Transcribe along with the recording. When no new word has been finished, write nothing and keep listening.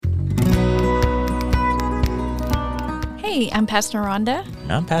Hey, I'm Pastor Rhonda.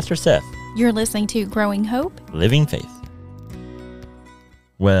 And I'm Pastor Seth. You're listening to Growing Hope, Living Faith.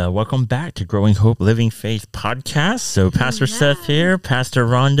 Well, welcome back to Growing Hope, Living Faith podcast. So Pastor Seth here, Pastor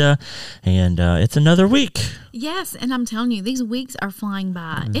Rhonda, and it's another week. Yes, and I'm telling you, these weeks are flying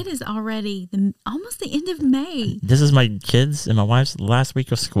by. It is already almost the end of May. This is my kids' and my wife's last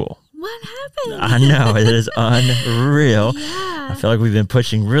week of school. What happened? I know, it is unreal. Yeah. I feel like we've been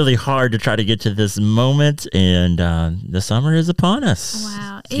pushing really hard to try to get to this moment, and the summer is upon us.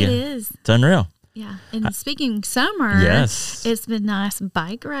 Wow, it is. It's unreal. Yeah, and speaking summer, yes, it's been nice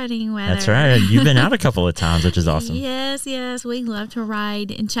bike riding weather. That's right. You've been out a couple of times, which is awesome. Yes. We love to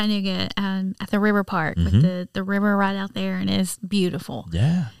ride in Chattanooga at the river park with the river right out there, and it's beautiful.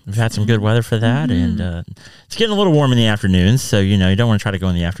 Yeah, we've had some good weather for that, and it's getting a little warm in the afternoons, so you don't want to try to go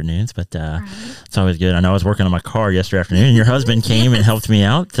in the afternoons, but it's always good. I know I was working on my car yesterday afternoon, and your husband came and helped me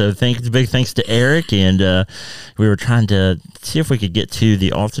out, so big thanks to Eric, and we were trying to see if we could get to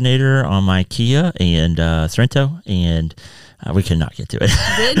the alternator on my Kia and Sorrento, and we could not get to it.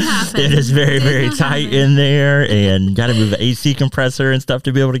 Didn't happen. It is very tight in there, and got to move the AC compressor and stuff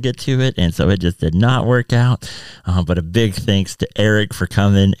to be able to get to it, and so it just did not work out. But a big thanks to Eric for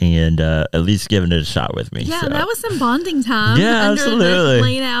coming and at least giving it a shot with me. Yeah, so. That was some bonding time. Yeah, absolutely.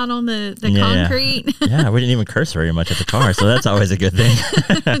 Laying out on the concrete. Yeah, we didn't even curse very much at the car, so that's always a good thing.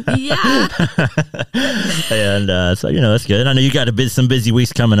 Yeah. And so, that's good. I know you got some busy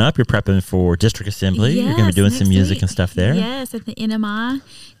weeks coming up. You're prepping for district assembly. Yes, you're going to be doing some music week. And stuff there. Yes, at the NMI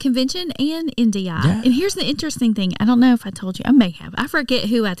convention and NDI. Yeah. And here's the interesting thing. I don't know if I told you. I may have. I forget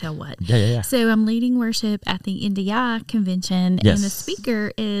who I tell what. Yeah. So I'm leading worship at the NDI convention, yes. and the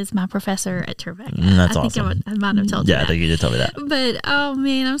speaker is my professor at Trevecca. That's awesome. awesome. I might have told you Yeah, that. I think you did tell me that. But, oh,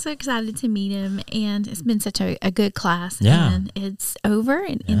 man, I'm so excited to meet him, and it's been such a good class. Yeah. And it's over.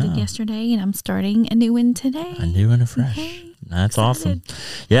 It ended yesterday, and I'm starting a new one today. A new and a fresh. Okay. That's awesome.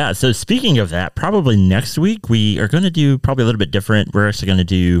 Yeah. So speaking of that, probably next week we are going to do probably a little bit different. We're actually going to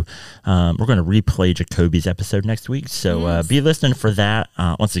do, we're going to replay Jacoby's episode next week. So be listening for that.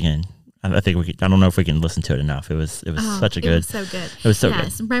 Once again, I think I don't know if we can listen to it enough. It was such a good. It was so good. It was so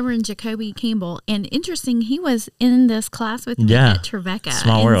good. Reverend Jacoby Campbell, and interesting, he was in this class with me at Trevecca.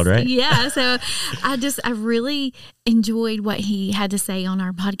 Small world, right? Yeah. So I really enjoyed what he had to say on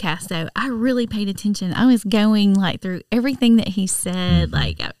our podcast. So I really paid attention. I was going through everything that he said,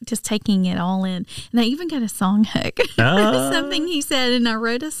 just taking it all in. And I even got a song hook for something he said, and I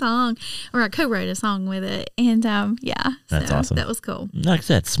wrote a song, or I co-wrote a song with it. And that's awesome. That was cool. Like I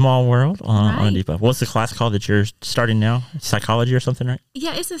said, small world. On Depot. What's the class called that you're starting now? Psychology or something, right?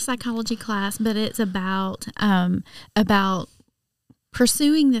 Yeah, it's a psychology class, but it's about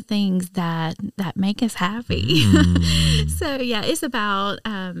pursuing the things that make us happy. So it's about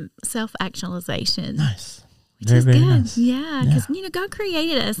self-actualization. Nice. Which is very good. Nice. Yeah, because God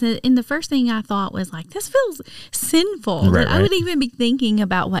created us, and the first thing I thought was this feels sinful that I would even be thinking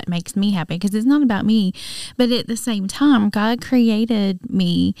about what makes me happy, because it's not about me. But at the same time, God created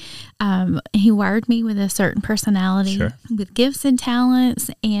me. He wired me with a certain personality, with gifts and talents,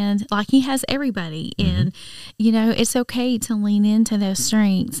 and He has everybody. And it's okay to lean into those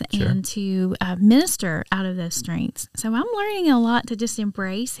strengths and to minister out of those strengths. So I'm learning a lot to just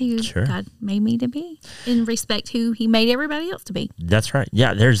embrace who God made me to be and respect who He made everybody else to be. That's right.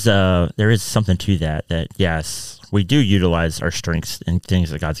 Yeah, there is something to that yes, we do utilize our strengths and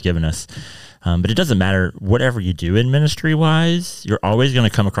things that God's given us. But it doesn't matter whatever you do in ministry wise, you're always going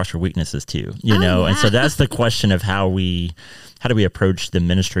to come across your weaknesses too, know? And so that's the question of how do we approach the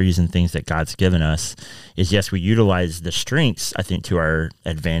ministries and things that God's given us is, yes, we utilize the strengths, I think, to our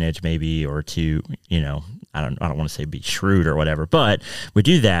advantage maybe, or to, I don't want to say be shrewd or whatever, but we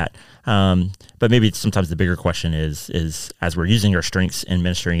do that. But maybe sometimes the bigger question is as we're using our strengths in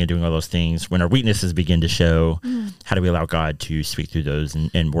ministering and doing all those things, when our weaknesses begin to show, how do we allow God to speak through those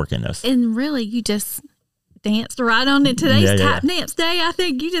and work in those? And really, you just danced right on it. Today's tap dance day. I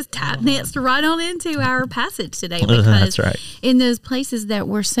think you just tap danced right on into our passage today, because that's right. In those places that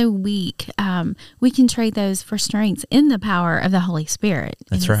we're so weak, we can trade those for strengths in the power of the Holy Spirit.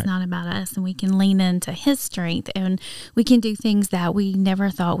 That's and right. It's not about us, and we can lean into His strength, and we can do things that we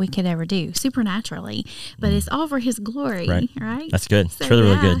never thought we could ever do supernaturally, but it's all for His glory, right? That's good. So, it's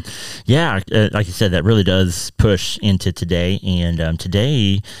really good. Yeah, like you said, that really does push into today, and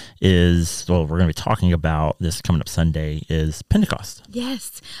today is, we're going to be talking about about this coming up Sunday is Pentecost.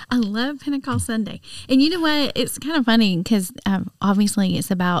 Yes, I love Pentecost Sunday. And you know what? It's kind of funny because obviously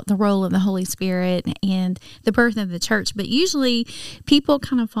it's about the role of the Holy Spirit and the birth of the church. But usually people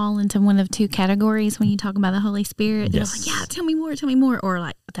kind of fall into one of two categories when you talk about the Holy Spirit. They're like, yeah, tell me more. Or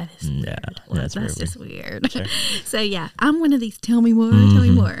like, that is weird. Or that's just weird. Sure. So yeah, I'm one of these tell me more.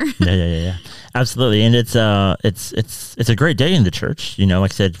 Yeah. Absolutely. And it's a great day in the church. You know,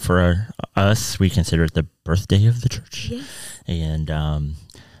 like I said, for us, we consider it the birthday of the church. Yes. And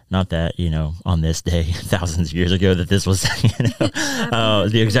not that, you know, on this day, thousands of years ago, that this was,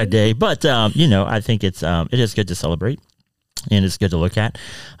 the exact day. But, you know, I think it is good to celebrate. And it's good to look at.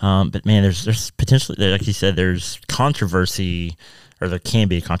 But man, there's potentially, like you said, there's controversy, or there can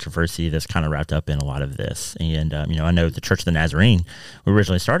be controversy that's kind of wrapped up in a lot of this. And, you know, I know the Church of the Nazarene, we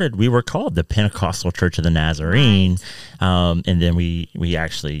originally started, we were called the Pentecostal Church of the Nazarene. Right. And then we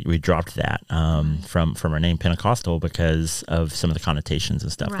dropped that from our name Pentecostal because of some of the connotations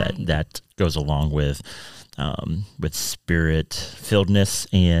and stuff that goes along with spirit filledness.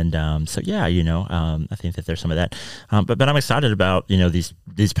 And so, yeah, you know, I think that there's some of that. But I'm excited about, you know,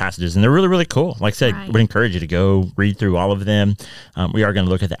 these passages, and they're really, really cool. Like I said, I would encourage you to go read through all of them. We are going to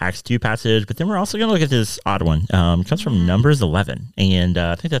look at the Acts 2 passage, but then we're also going to look at this odd one. It comes from Numbers 11. And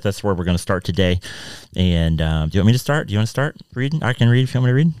I think that's where we're going to start today. And do you want me to start? Do you want to start reading? I can read if you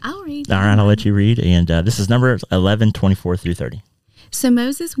want me to read. I'll read. All right, I'll let you read. And this is Numbers 11, 24 through 30. So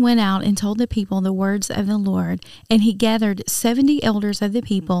Moses went out and told the people the words of the Lord, and he gathered 70 elders of the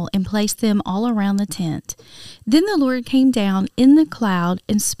people and placed them all around the tent. Then the Lord came down in the cloud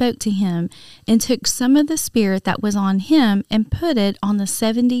and spoke to him, and took some of the Spirit that was on him and put it on the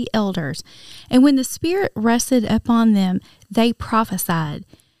 70 elders. And when the Spirit rested upon them, they prophesied,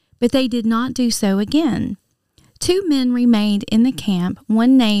 but they did not do so again. 2 men remained in the camp,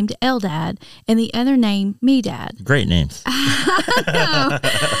 one named Eldad and the other named Medad. Great names. I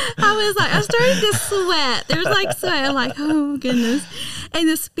was like, I started to sweat. There was like sweat. I'm like, oh goodness. And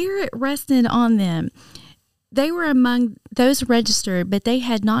the Spirit rested on them. They were among those registered, but they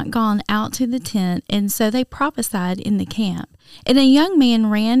had not gone out to the tent, and so they prophesied in the camp. And a young man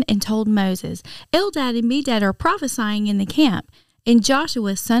ran and told Moses, Eldad and Medad are prophesying in the camp. And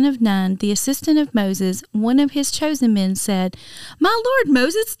Joshua, son of Nun, the assistant of Moses, one of his chosen men, said, My Lord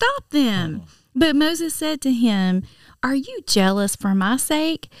Moses, stop them. But Moses said to him, Are you jealous for my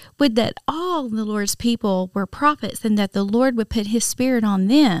sake? Would that all the Lord's people were prophets, and that the Lord would put his Spirit on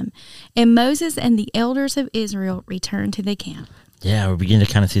them. And Moses and the elders of Israel returned to the camp. Yeah, we begin to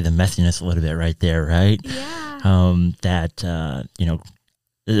kind of see the messiness a little bit right there, right? Yeah. You know,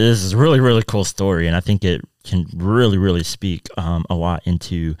 this is a really, really cool story, and I think it can really, really speak a lot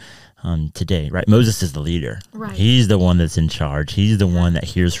into today, right? Moses is the leader. Right. He's the one that's in charge. He's the one that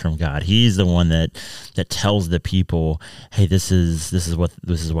hears from God. He's the one that tells the people, "Hey, this is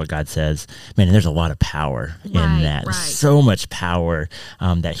what God says." Man, and there's a lot of power in that. Right. So much power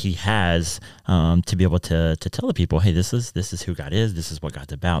that he has to be able to tell the people, "Hey, this is who God is. This is what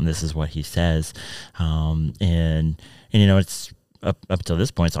God's about, and this is what He says." And you know, it's. Up until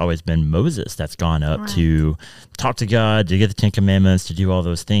this point, it's always been Moses that's gone up to talk to God, to get the 10 Commandments, to do all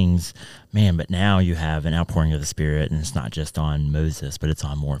those things. Man, but now you have an outpouring of the Spirit, and it's not just on Moses, but it's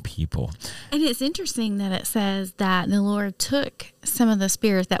on more people. And it's interesting that it says that the Lord took some of the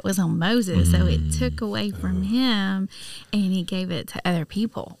Spirit that was on Moses, so it took away from him, and He gave it to other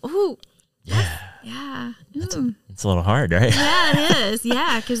people. Ooh. Yeah. Yeah. It's a little hard, right? Yeah, it is.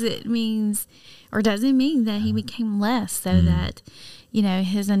 Yeah, because it means, or doesn't mean that he became less, so that, you know,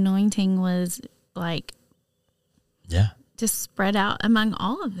 his anointing was like, just spread out among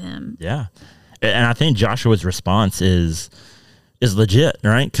all of them. Yeah. And I think Joshua's response is legit,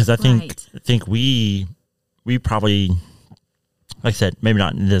 right? Because I think we probably, like I said, maybe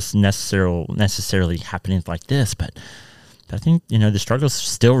not this necessarily happening like this, but I think, you know, the struggle's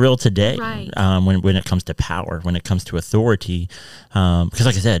still real today when it comes to power, when it comes to authority. Because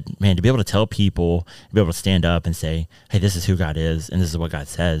like I said, man, to be able to tell people, to be able to stand up and say, hey, this is who God is and this is what God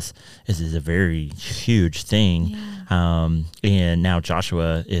says is a very huge thing. Yeah. And now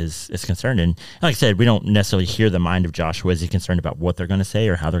Joshua is concerned. And like I said, we don't necessarily hear the mind of Joshua. Is he concerned about what they're going to say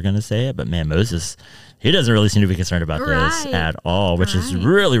or how they're going to say it? But man, Moses, he doesn't really seem to be concerned about this at all, which is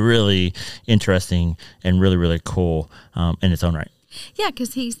really, really interesting and really, really cool in its own right. Yeah,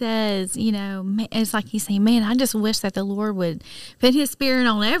 because he says, you know, it's like he's saying, man, I just wish that the Lord would put His Spirit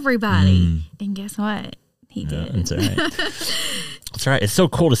on everybody. And guess what? He did. That's right. That's right. It's so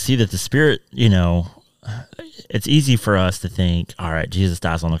cool to see that the Spirit, you know, it's easy for us to think, all right, Jesus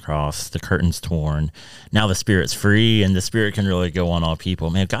dies on the cross, the curtain's torn, now the Spirit's free, and the Spirit can really go on all people.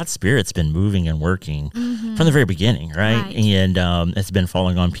 Man, God's Spirit's been moving and working from the very beginning, right? And it's been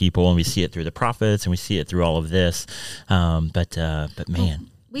falling on people, and we see it through the prophets, and we see it through all of this. But man.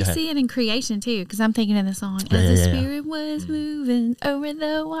 We see it in creation, too, because I'm thinking of the song, as the Spirit was moving over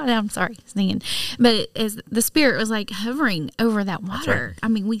the water. I'm sorry, singing. But as the Spirit was like hovering over that water. Right. I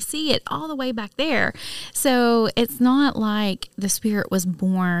mean, we see it all the way back there. So it's not like the Spirit was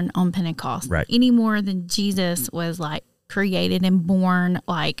born on Pentecost any more than Jesus was like created and born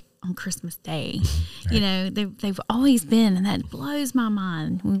like on Christmas Day. Right. You know, they've always been, and that blows my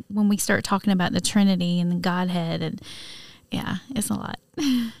mind when we start talking about the Trinity and the Godhead, and yeah, it's a lot.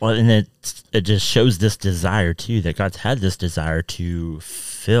 Well, and it just shows this desire, too, that God's had this desire to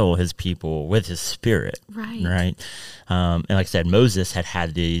fill his people with his Spirit. Right. And like I said, Moses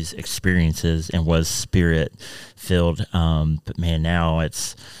had these experiences and was Spirit-filled. But, man, now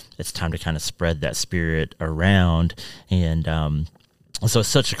it's time to kind of spread that Spirit around. And so it's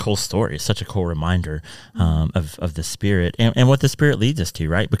such a cool story. It's such a cool reminder of the Spirit and what the Spirit leads us to,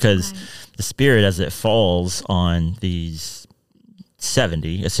 right? Because the Spirit, as it falls on these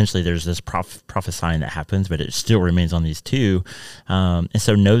 70, essentially there's this prophesying that happens, but it still remains on these two. And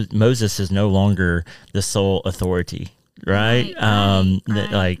so Moses is no longer the sole authority, right?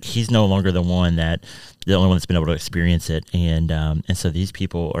 Like he's no longer the only one that's been able to experience it. And so these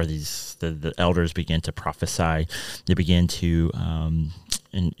people, or the elders, begin to prophesy. They begin to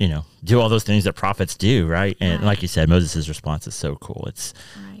do all those things that prophets do, right? And like you said, Moses' response is so cool. It's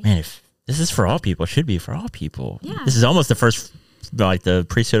man, if this is for all people, it should be for all people. Yeah. This is almost the first, like the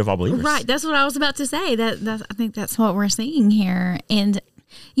priesthood of all believers. Right. That's what I was about to say. I think that's what we're seeing here. And,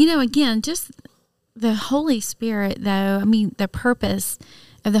 again, just the Holy Spirit, though, I mean, the purpose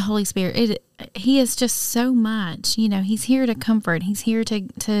of the Holy Spirit, he is just so much. He's here to comfort. He's here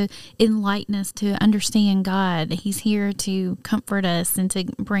to enlighten us, to understand God. He's here to comfort us and to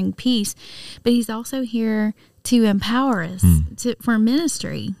bring peace. But he's also here to empower us for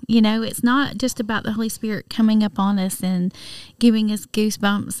ministry. It's not just about the Holy Spirit coming up on us and giving us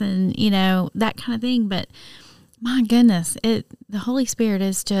goosebumps and, that kind of thing. But my goodness, the Holy Spirit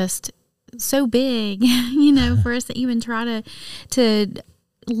is just so big, for us to even try to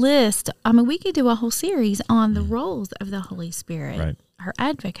list. I mean, we could do a whole series on the roles of the Holy Spirit, our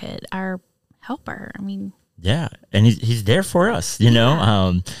advocate, our helper. I mean, yeah. And he's there for us,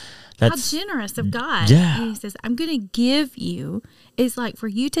 how generous of God. Yeah. He says, I'm going to give you, it's like for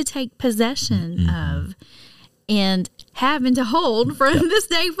you to take possession of and have and to hold from this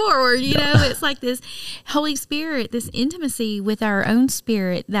day forward. It's like this Holy Spirit, this intimacy with our own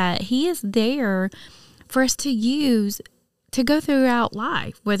spirit that he is there for us to use to go throughout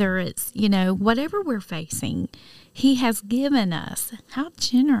life, whether it's, whatever we're facing, he has given us. How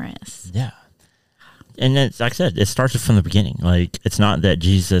generous. Yeah. And it's, like I said, it starts from the beginning. Like, it's not that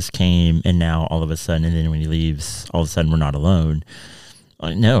Jesus came and now all of a sudden, and then when he leaves, all of a sudden we're not alone.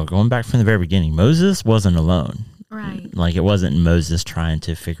 Like, no, going back from the very beginning, Moses wasn't alone. Right. Like, it wasn't Moses trying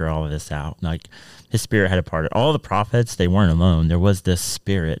to figure all of this out. Like, his Spirit had a part of it. All the prophets, they weren't alone. There was this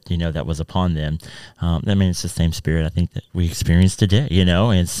Spirit, that was upon them. I mean, it's the same Spirit I think that we experience today,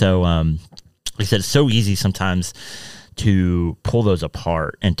 And so, like I said, it's so easy sometimes to pull those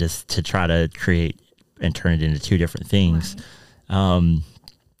apart and to try to create and turn it into two different things. Right.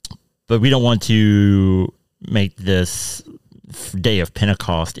 But we don't want to make this day of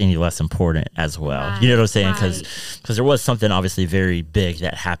Pentecost any less important as well. Right, you know what I'm saying? Because there was something obviously very big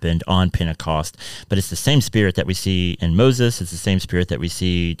that happened on Pentecost, but it's the same Spirit that we see in Moses. It's the same Spirit that we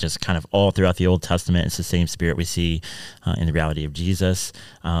see just kind of all throughout the Old Testament. It's the same Spirit we see in the reality of Jesus.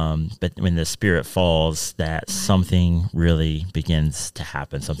 But when the Spirit falls, that something really begins to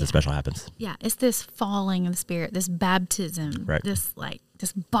happen. Something special happens. Yeah, it's this falling of the Spirit, this baptism, this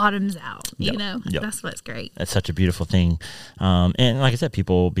just bottoms out, That's what's great. That's such a beautiful thing. And like I said,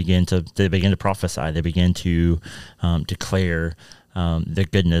 people begin to prophesy. They begin to declare the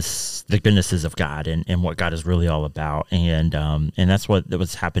goodnesses of God and what God is really all about. And that's what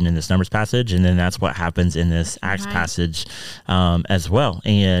was happened in this Numbers passage. And then that's what happens in this Acts passage as well.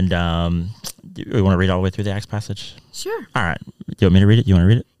 And do you want to read all the way through the Acts passage? Sure. All right. Do you want me to read it? You want to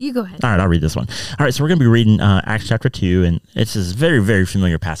read it? You go ahead. All right, I'll read this one. All right, so we're going to be reading Acts chapter 2, and it's this very, very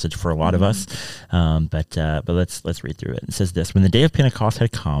familiar passage for a lot of us. But let's read through it. It says this: When the day of Pentecost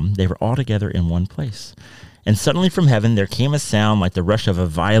had come, they were all together in one place. And suddenly from heaven there came a sound like the rush of a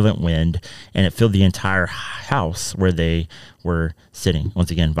violent wind, and it filled the entire house where they were sitting.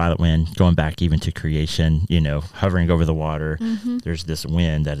 Once again, violent wind, going back even to creation, hovering over the water. There's this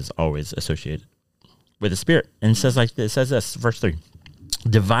wind that is always associated with the Spirit. And it says this, verse 3.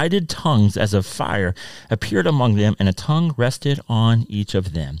 Divided tongues as of fire appeared among them, and a tongue rested on each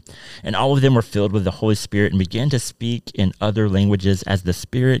of them. And all of them were filled with the Holy Spirit and began to speak in other languages as the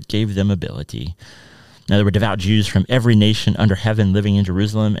Spirit gave them ability. Now there were devout Jews from every nation under heaven living in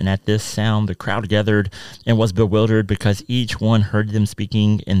Jerusalem, and at this sound the crowd gathered and was bewildered because each one heard them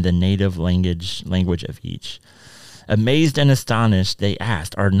speaking in the native language of each. Amazed and astonished, they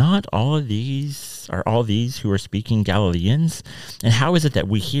asked, Are all these who are speaking Galileans? And how is it that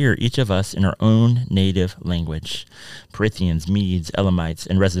we hear each of us in our own native language? Parthians, Medes, Elamites,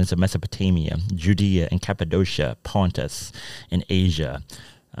 and residents of Mesopotamia, Judea and Cappadocia, Pontus, and Asia,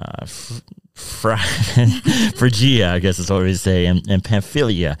 Phrygia, I guess is what we say, and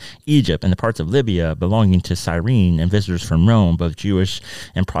Pamphylia, Egypt, and the parts of Libya belonging to Cyrene, and visitors from Rome, both Jewish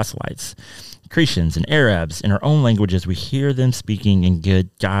and proselytes. Cretians and Arabs, in our own languages, we hear them speaking in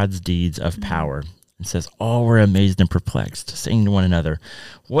God's deeds of power. It says, all were amazed and perplexed, saying to one another,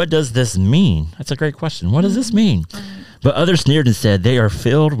 what does this mean? That's a great question. What does this mean? But others sneered and said, they are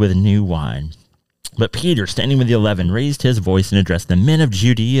filled with new wine. But Peter, standing with the 11, raised his voice and addressed the men of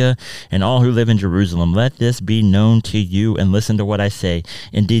Judea and all who live in Jerusalem. Let this be known to you, and listen to what I say.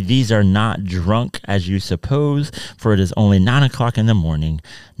 Indeed, these are not drunk as you suppose, for it is only 9 o'clock in the morning.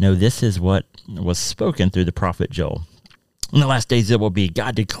 No, this is what was spoken through the prophet Joel. In the last days it will be,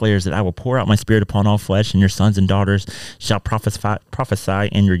 God declares that I will pour out my Spirit upon all flesh, and your sons and daughters shall prophesy,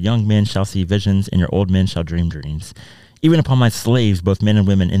 and your young men shall see visions, and your old men shall dream dreams. Even upon my slaves, both men and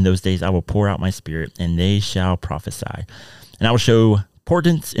women, in those days I will pour out my Spirit, and they shall prophesy. And I will show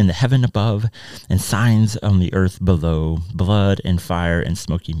portents in the heaven above, and signs on the earth below, blood and fire and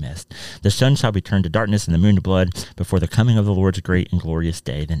smoky mist. The sun shall be turned to darkness and the moon to blood before the coming of the Lord's great and glorious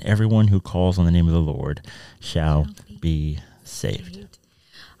day. Then everyone who calls on the name of the Lord shall be saved.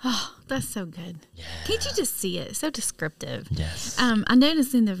 Oh, that's so good. Yeah. Can't you just see it? So descriptive. Yes. I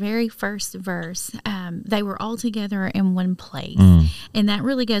noticed in the very first verse, they were all together in one place. And that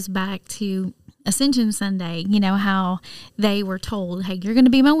really goes back to Ascension Sunday, how they were told, hey, you're going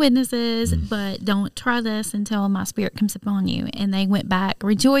to be my witnesses, but don't try this until my Spirit comes upon you. And they went back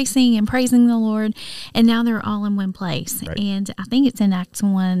rejoicing and praising the Lord, and now they're all in one place. Right. And I think it's in Acts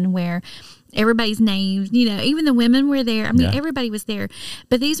 1 where everybody's names, even the women were there. I mean, everybody was there.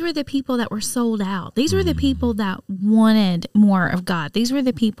 But these were the people that were sold out. These were the people that wanted more of God. These were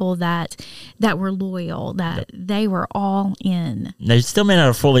the people that were loyal, that they were all in. They still may not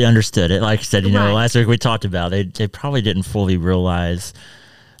have fully understood it. Like I said, last week we talked about, they probably didn't fully realize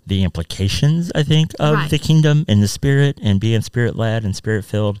the implications, I think, of the kingdom and the Spirit and being Spirit-led and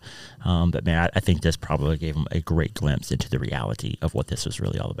Spirit-filled. But man, I think this probably gave them a great glimpse into the reality of what this was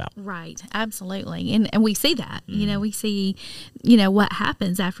really all about. Right, absolutely. And we see that. We see, what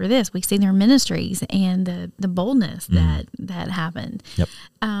happens after this. We see their ministries and the boldness that happened. Yep.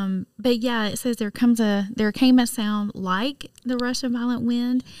 But yeah, it says there came a sound like the rush of violent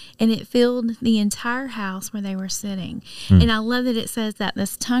wind, and it filled the entire house where they were sitting. And I love that it says that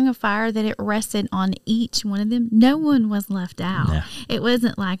this tongue of fire, that it rested on each one of them. No one was left out. Yeah. It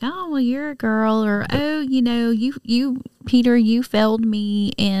wasn't like, oh, well, you're a girl, or, oh, you, Peter, you failed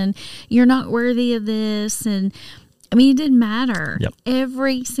me, and you're not worthy of this. And I mean, it didn't matter. Yep.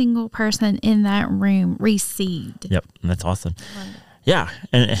 Every single person in that room received. Yep. That's awesome. Yeah.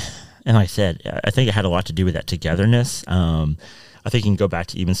 And like I said, I think it had a lot to do with that togetherness. I think you can go back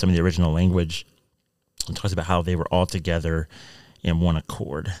to even some of the original language. It talks about how they were all together in one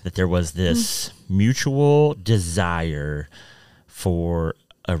accord, that there was this mutual desire for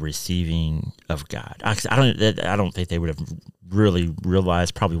a receiving of God. I don't think they would have really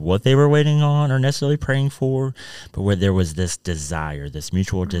realized probably what they were waiting on or necessarily praying for, but where there was this desire, this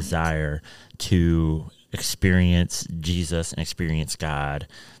mutual desire to experience Jesus and experience God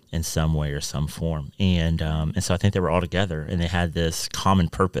in some way or some form. And so I think they were all together, and they had this common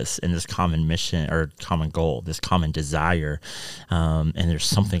purpose and this common mission or common goal, this common desire. And there's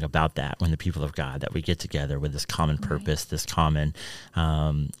something about that when the people of God, that we get together with this common purpose, this common,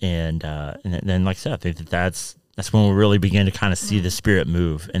 and then like I said, I think that's when we really begin to kind of see the Spirit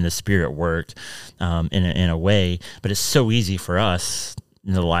move and the Spirit work in a way. But it's so easy for us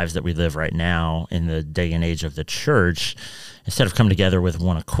in the lives that we live right now in the day and age of the church. Instead of coming together with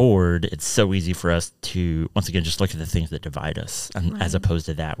one accord, it's so easy for us to, once again, just look at the things that divide us, as opposed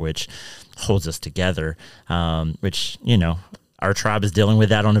to that which holds us together, which, our tribe is dealing with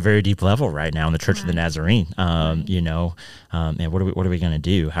that on a very deep level right now in the Church of the Nazarene. And what are we going to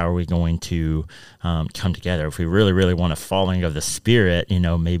do? How are we going to come together? If we really, really want a falling of the Spirit,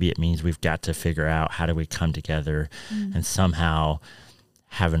 maybe it means we've got to figure out how do we come together and somehow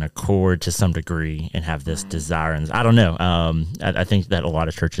have an accord to some degree and have this desire. And I don't know. I think that a lot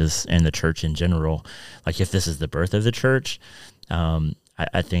of churches and the church in general, like if this is the birth of the church,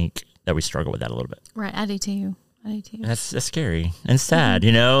 I think that we struggle with that a little bit. Right. I do too. That's scary and sad,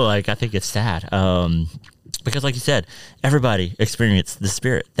 like I think it's sad. Because like you said, everybody experienced the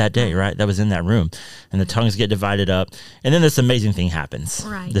Spirit that day, right? That was in that room. And the tongues get divided up. And then this amazing thing happens.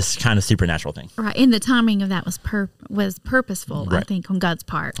 Right. This kind of supernatural thing. Right. And the timing of that was purposeful, I think, on God's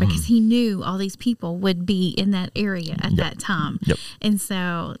part, because he knew all these people would be in that area at that time. Yep. And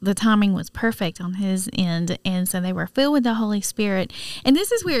so the timing was perfect on his end. And so they were filled with the Holy Spirit. And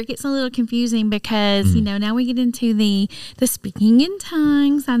this is where it gets a little confusing because, now we get into the speaking in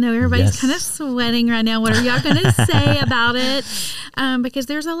tongues. I know everybody's kind of sweating right now. What are y'all going to say about it? Because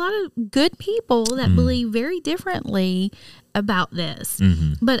there's a lot of good people that believe very differently about this.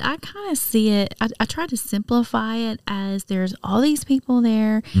 But I kind of see it, I try to simplify it as there's all these people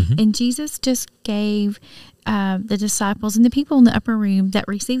there, and Jesus just gave the disciples and the people in the upper room that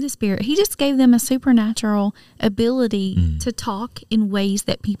received the Spirit, he just gave them a supernatural ability to talk in ways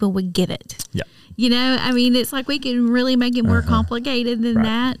that people would get it. Yeah. It's like we can really make it more complicated than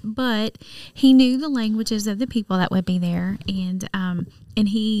that, but he knew the languages of the people that would be there, and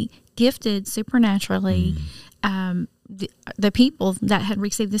he gifted supernaturally the people that had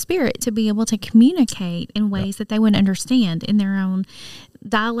received the Spirit to be able to communicate in ways that they wouldn't understand in their own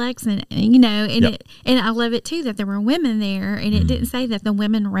dialects, and I love it too that there were women there, and it didn't say that the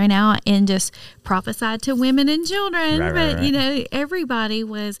women ran out and just prophesied to women and children, but everybody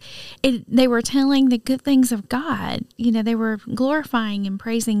was, they were telling the good things of God. They were glorifying and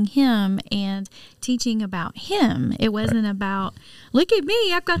praising him and teaching about him. It wasn't about, look at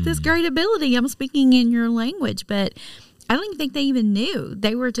me, I've got this great ability, I'm speaking in your language, but I don't even think they even knew.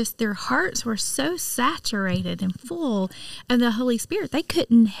 They were just, their hearts were so saturated and full of the Holy Spirit. They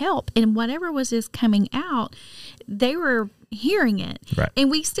couldn't help. And whatever was just coming out, they were hearing it. Right. And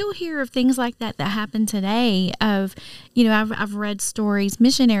we still hear of things like that happen today of, I've read stories,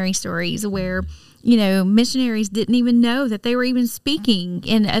 missionary stories where, missionaries didn't even know that they were even speaking,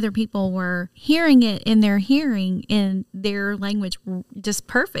 and other people were hearing it in their hearing in their language just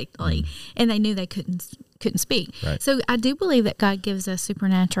perfectly, and they knew they couldn't speak. Right. So I do believe that God gives us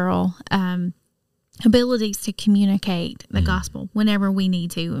supernatural abilities to communicate the gospel whenever we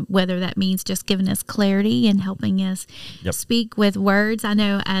need to, whether that means just giving us clarity and helping us speak with words. I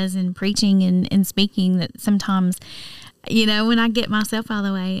know as in preaching and speaking that sometimes, when I get myself out of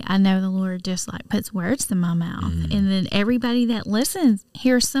the way, I know the Lord just like puts words in my mouth. And then everybody that listens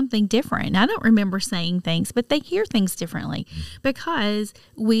hears something different. And I don't remember saying things, but they hear things differently because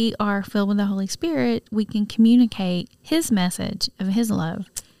we are filled with the Holy Spirit. We can communicate his message of his love.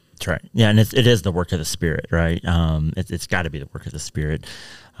 That's right. Yeah. And it is the work of the Spirit, right? It's got to be the work of the Spirit.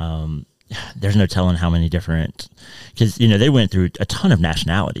 There's no telling how many different, because, they went through a ton of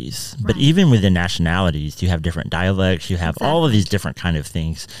nationalities, but even within nationalities, you have different dialects, you have all of these different kind of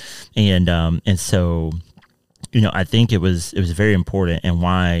things. And so, I think it was very important, and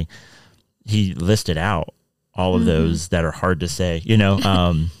why he listed out all of those that are hard to say,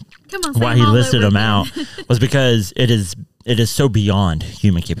 why he listed them out was because it is so beyond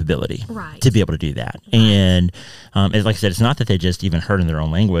human capability to be able to do that. Right. And like I said, it's not that they just even heard in their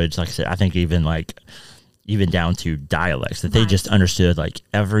own language. Like I said, I think even down to dialects, that they just understood like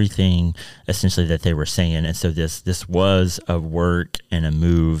everything essentially that they were saying. And so this was a work and a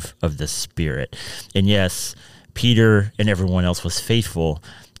move of the Spirit. And yes, Peter and everyone else was faithful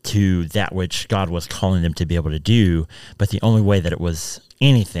to that which God was calling them to be able to do. But the only way that it was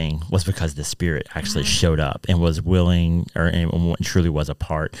anything was because the Spirit actually showed up and was willing, and truly was a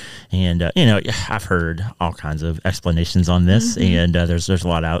part. And I've heard all kinds of explanations on this, and there's a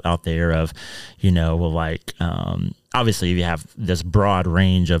lot out there of, obviously if you have this broad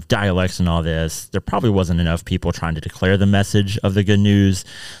range of dialects and all this, there probably wasn't enough people trying to declare the message of the good news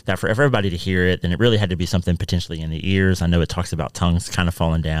that for everybody to hear it, then it really had to be something potentially in the ears. I know it talks about tongues kind of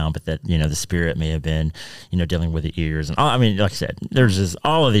falling down, but that, the Spirit may have been, dealing with the ears. And like I said, there's just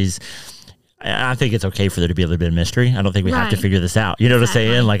all of these. I think it's okay for there to be a little bit of mystery. I don't think we have to figure this out. You know what I'm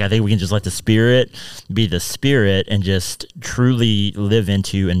saying? Like, I think we can just let the Spirit be the Spirit and just truly live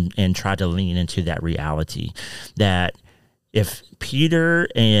into and try to lean into that reality. That if Peter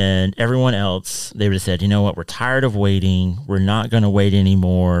and everyone else, they would have said, you know what, we're tired of waiting. We're not going to wait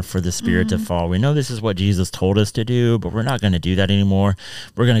anymore for the Spirit to fall. We know this is what Jesus told us to do, but we're not going to do that anymore.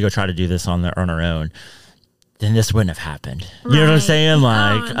 We're going to go try to do this on our own. then this wouldn't have happened. You know what I'm saying?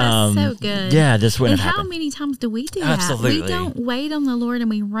 Like, that's so good. Yeah, this wouldn't have happened. And how many times do we do Absolutely. that? We don't wait on the Lord, and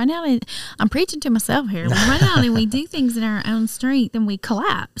we run out. And I'm preaching to myself here. We run out and we do things in our own strength, and we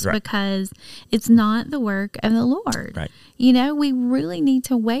collapse because it's not the work of the Lord. Right. You know, we really need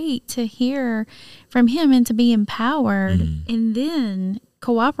to wait to hear from Him and to be empowered, and then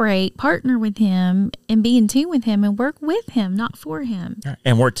cooperate, partner with Him, and be in tune with Him, and work with Him, not for Him.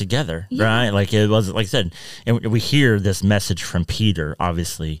 And work together, right? Like it was, like I said, and we hear this message from Peter,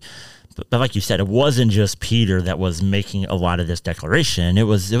 obviously, but like you said, it wasn't just Peter that was making a lot of this declaration. It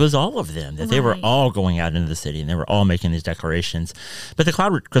was all of them, that they were all going out into the city, and they were all making these declarations. But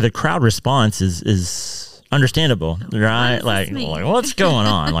the crowd response is understandable, right? Like what's going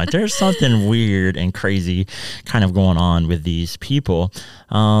on? Like there's something weird and crazy kind of going on with these people.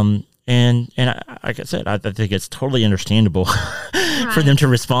 And like I said, I think it's totally understandable for them to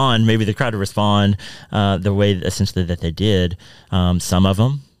respond, maybe the crowd to respond the way essentially that they did. Some of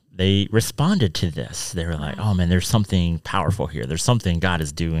them, they responded to this. They were like, oh man, there's something powerful here. There's something God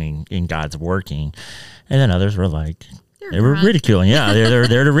is doing and God's working. And then others were like, they were ridiculing. Yeah, they're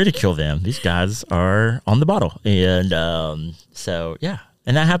there to ridicule them. These guys are on the bottle. And so, yeah.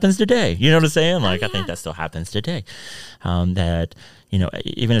 And that happens today. You know what I'm saying? Like, I think that still happens today. That, you know,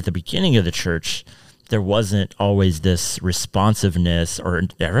 even at the beginning of the church, there wasn't always this responsiveness, or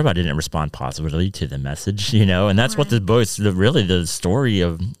everybody didn't respond positively to the message, you know, and that's what the book, really the story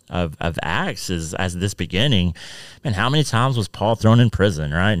of Acts is, as this beginning. And how many times was Paul thrown in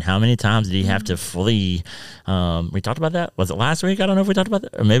prison, right? And how many times did he have to flee? We talked about that. Was it last week? I don't know if we talked about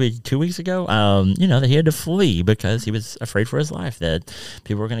that, or maybe 2 weeks ago. You know, that he had to flee because he was afraid for his life, that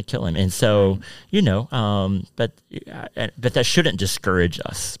people were going to kill him. And so, you know, but that shouldn't discourage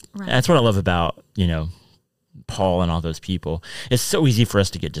us. That's what I love about, you know, Paul and all those people. It's so easy for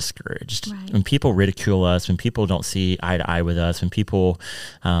us to get discouraged when people ridicule us, when people don't see eye to eye with us, when people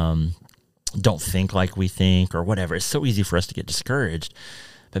don't think like we think or whatever. It's so easy for us to get discouraged.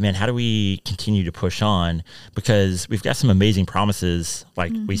 But man, how do we continue to push on? Because we've got some amazing promises,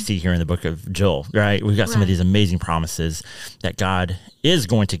 like we see here in the book of Joel, right? We've got some of these amazing promises that God is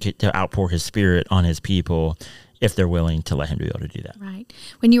going to outpour His Spirit on His people if they're willing to let Him be able to do that. Right.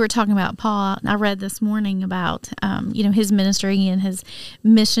 When you were talking about Paul, I read this morning about, you know, his ministry and his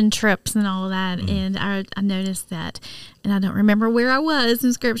mission trips and all of that. And I noticed that, and I don't remember where I was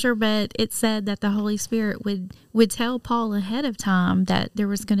in Scripture, but it said that the Holy Spirit would tell Paul ahead of time that there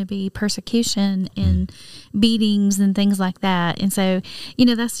was going to be persecution and beatings and things like that. And so, you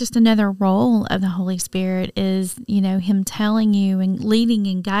know, that's just another role of the Holy Spirit is, you know, Him telling you and leading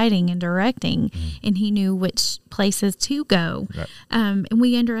and guiding and directing. And He knew which places to go. And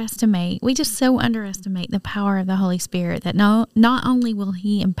we just so underestimate the power of the Holy Spirit, that not only will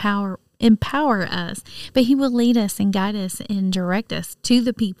He empower us, but He will lead us and guide us and direct us to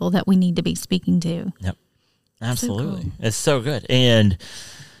the people that we need to be speaking to. Yep. Absolutely. So cool. It's so good. And,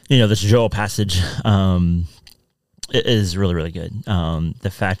 you know, this Joel passage is really, really good.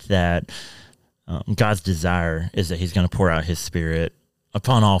 The fact that God's desire is that He's going to pour out His Spirit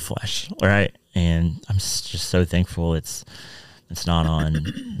upon all flesh, right? And I'm just so thankful it's not on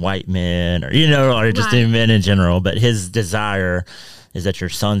white men or, you know, or just men in general, but His desire is that your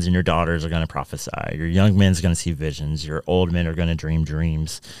sons and your daughters are going to prophesy. Your young men's going to see visions. Your old men are going to dream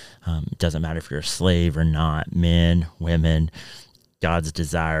dreams. It doesn't matter if you're a slave or not, men, women. God's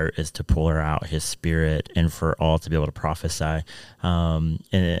desire is to pour out His Spirit and for all to be able to prophesy.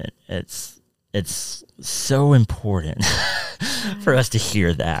 And it's so important for us to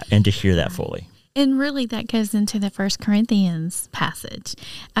hear that and to hear that fully. And really that goes into the 1 Corinthians passage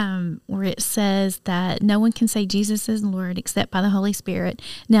where it says that no one can say Jesus is Lord except by the Holy Spirit.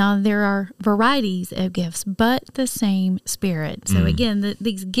 Now, there are varieties of gifts, but the same Spirit. So again,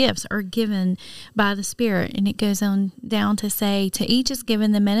 these gifts are given by the Spirit. And it goes on down to say, to each is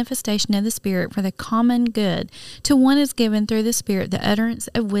given the manifestation of the Spirit for the common good. To one is given through the Spirit the utterance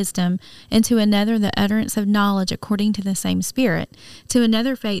of wisdom, and to another the utterance of knowledge according to the same Spirit. To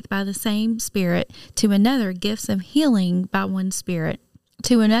another faith by the same Spirit. To another gifts of healing by one Spirit,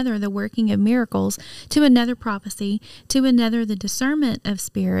 to another the working of miracles, to another prophecy, to another the discernment of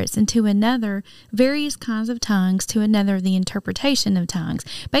spirits, and to another various kinds of tongues, to another the interpretation of tongues.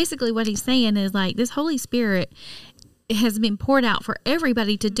 Basically what he's saying is like this Holy Spirit has been poured out for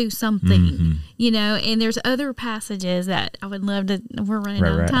everybody to do something, you know, and there's other passages that I would love to, we're running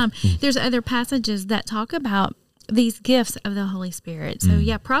out of time. There's other passages that talk about these gifts of the Holy Spirit. So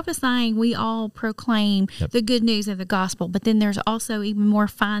prophesying, we all proclaim the good news of the gospel, but then there's also even more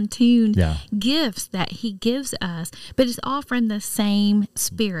fine-tuned gifts that he gives us, but it's all from the same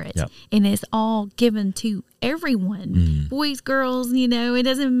Spirit, and it's all given to everyone, boys, girls, it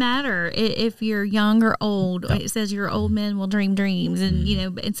doesn't matter if you're young or old. It says your old men will dream dreams, and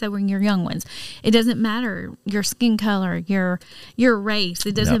and so when your young ones, it doesn't matter your skin color, your race,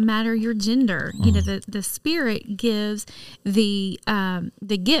 it doesn't matter your gender. The Spirit gives the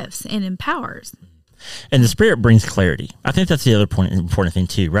gifts and empowers. And the Spirit brings clarity. I think that's the other important thing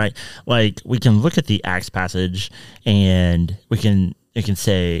too, right? Like, we can look at the Acts passage and it can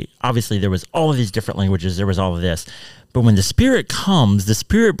say, obviously there was all of these different languages, there was all of this. But when the Spirit comes, the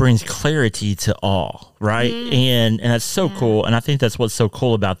Spirit brings clarity to all, right? And that's so cool. And I think that's what's so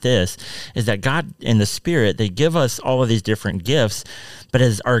cool about this is that God and the Spirit, they give us all of these different gifts. But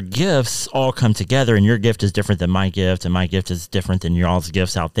as our gifts all come together, and your gift is different than my gift, and my gift is different than y'all's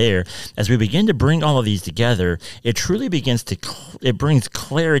gifts out there, as we begin to bring all of these together, it truly begins to, it brings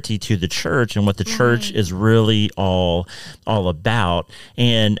clarity to the church and what the church is really all about.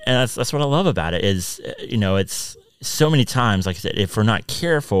 And that's what I love about it is, it's so many times, like I said, if we're not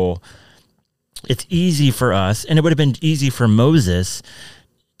careful, it's easy for us, and it would have been easy for Moses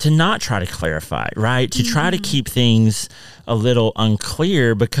to not try to clarify, right? To try to keep things a little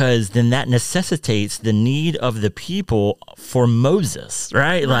unclear, because then that necessitates the need of the people for Moses,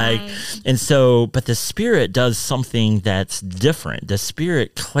 right? And so, but the Spirit does something that's different. The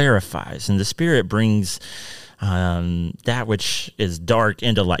Spirit clarifies, and the Spirit brings that which is dark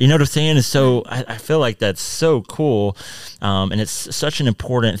into light. You know what I'm saying? And so I feel like that's so cool. And it's such an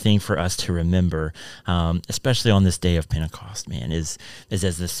important thing for us to remember, especially on this day of Pentecost, man, is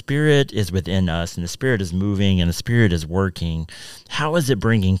as the Spirit is within us and the Spirit is moving and the Spirit is working, how is it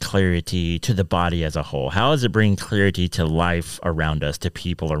bringing clarity to the body as a whole? How is it bringing clarity to life around us, to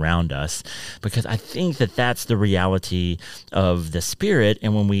people around us? Because I think that that's the reality of the Spirit.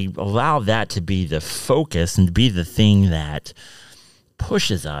 And when we allow that to be the focus and be the thing that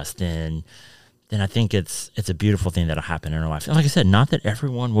pushes us, then I think it's a beautiful thing that'll happen in our life. And like I said, not that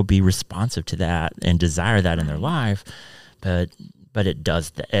everyone will be responsive to that and desire that in their life, but it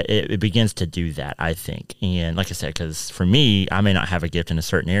does that. It begins to do that, I think. And like I said, because for me, I may not have a gift in a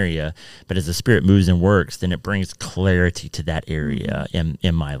certain area, but as the Spirit moves and works, then it brings clarity to that area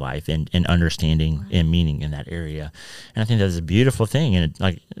in my life and understanding and meaning in that area. And I think that's a beautiful thing. And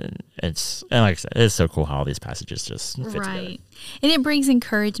like I said, it's so cool how all these passages just fit together. And it brings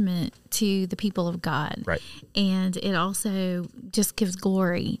encouragement to the people of God. Right. And it also just gives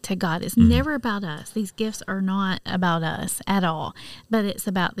glory to God. It's never about us. These gifts are not about us at all, but it's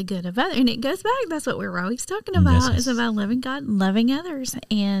about the good of others. And it goes back, that's what we're always talking about. Yes. It's about loving God and loving others.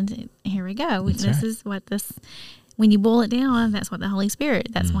 And here we go. This is what when you boil it down, that's what the Holy Spirit,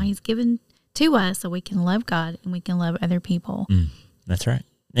 that's why He's given to us, so we can love God and we can love other people. That's right.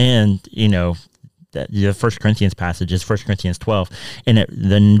 And, that the 1 Corinthians passage is 1 Corinthians 12, and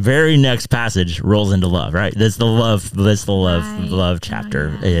the very next passage rolls into love, right? That's the love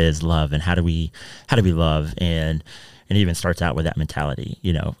chapter is love, and how do we love, and it even starts out with that mentality.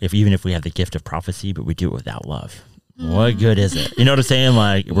 Even if we have the gift of prophecy, but we do it without love, what good is it? You know what I'm saying?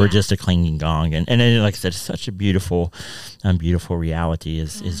 Like we're just a clanging gong, and then, like I said, it's such a beautiful reality.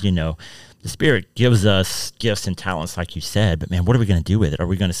 Is the Spirit gives us gifts and talents, like you said, but man, what are we going to do with it? Are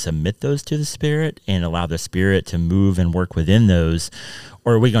we going to submit those to the Spirit and allow the Spirit to move and work within those?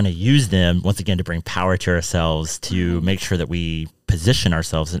 Or are we going to use them, once again, to bring power to ourselves, to make sure that we position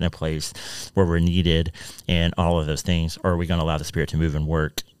ourselves in a place where we're needed and all of those things? Or are we going to allow the Spirit to move and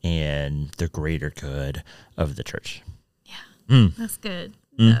work in the greater good of the church? Yeah, that's good.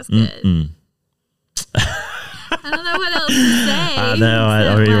 That's good. I don't know what else to say. I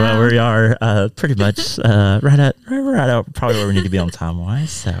know. We are pretty much right out probably where we need to be on time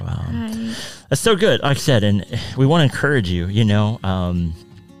wise. So that's so good. Like I said, and we want to encourage you. Man,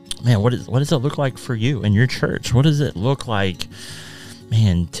 what does it look like for you and your church? What does it look like,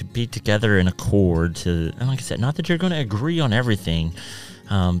 man, to be together in accord? And like I said, not that you're going to agree on everything,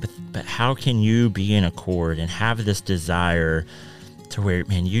 but how can you be in accord and have this desire to where,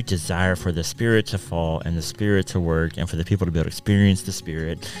 man, you desire for the Spirit to fall and the Spirit to work and for the people to be able to experience the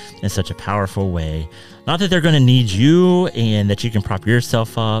Spirit in such a powerful way. Not that they're going to need you and that you can prop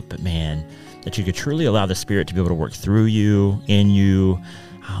yourself up, but man, that you could truly allow the Spirit to be able to work through you, in you,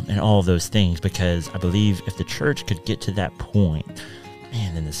 and all of those things. Because I believe if the church could get to that point,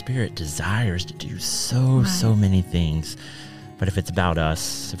 man, then the Spirit desires to do so many things. But if it's about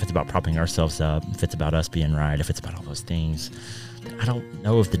us, if it's about propping ourselves up, if it's about us being right, if it's about all those things, I don't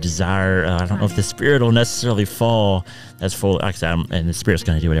know if the desire, I don't know if the Spirit will necessarily fall as full. Like I said, and the Spirit's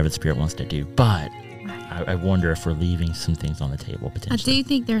going to do whatever the Spirit wants to do. But I wonder if we're leaving some things on the table potentially. I do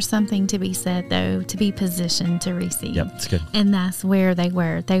think there's something to be said, though, to be positioned to receive. Yep, that's good. And that's where they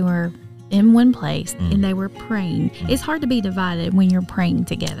were. They were in one place and they were praying. It's hard to be divided when you're praying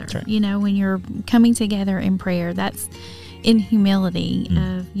together. Right. You know, when you're coming together in prayer, that's in humility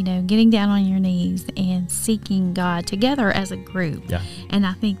of, you know, getting down on your knees and seeking God together as a group. Yeah. And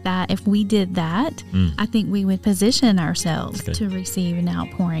I think that if we did that, I think we would position ourselves to receive an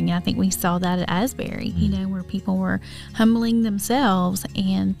outpouring. And I think we saw that at Asbury, you know, where people were humbling themselves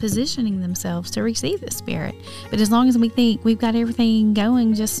and positioning themselves to receive the Spirit. But as long as we think we've got everything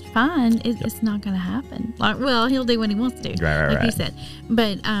going just fine, it's not going to happen. Like, well, he'll do what he wants to do, like you said.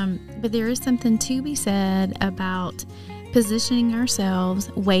 But there is something to be said about positioning ourselves,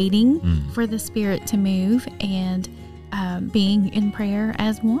 waiting for the Spirit to move, and being in prayer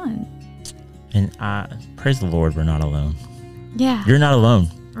as one. And praise the Lord, we're not alone. Yeah. You're not alone.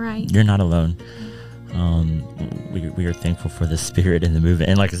 Right. You're not alone. We are thankful for the Spirit and the movement.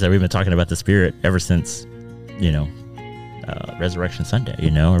 And like I said, we've been talking about the Spirit ever since, you know, Resurrection Sunday,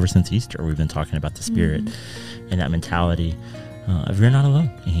 you know, ever since Easter, we've been talking about the Spirit and that mentality of you're not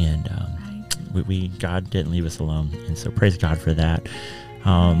alone. And God didn't leave us alone. And so praise God for that.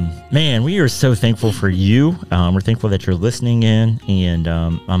 Man, we are so thankful for you. We're thankful that you're listening in, and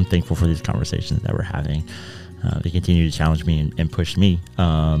I'm thankful for these conversations that we're having. They continue to challenge me and push me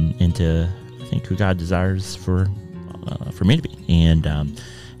into, I think, who God desires for me to be. And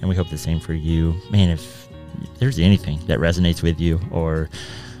we hope the same for you. Man, if there's anything that resonates with you, or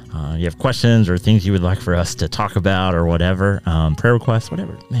you have questions or things you would like for us to talk about or whatever, prayer requests,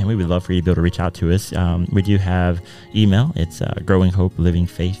 whatever, man, we would love for you to be able to reach out to us. We do have email. It's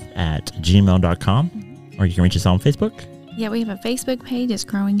growinghopelivingfaith@gmail.com, or you can reach us on Facebook. Yeah, we have a Facebook page. It's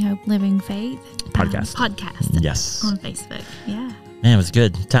Growing Hope Living Faith. Podcast. Yes. On Facebook. Yeah. Man, it was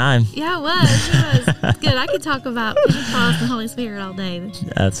good time. Yeah, it was. It's good. I could talk about Pentecost and Holy Spirit all day.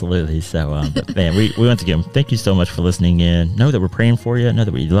 Absolutely. So, but man, we once again, thank you so much for listening in. Know that we're praying for you. Know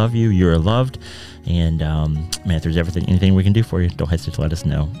that we love you. You are loved. And man, if there's anything we can do for you, don't hesitate to let us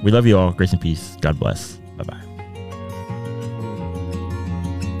know. We love you all. Grace and peace. God bless. Bye-bye.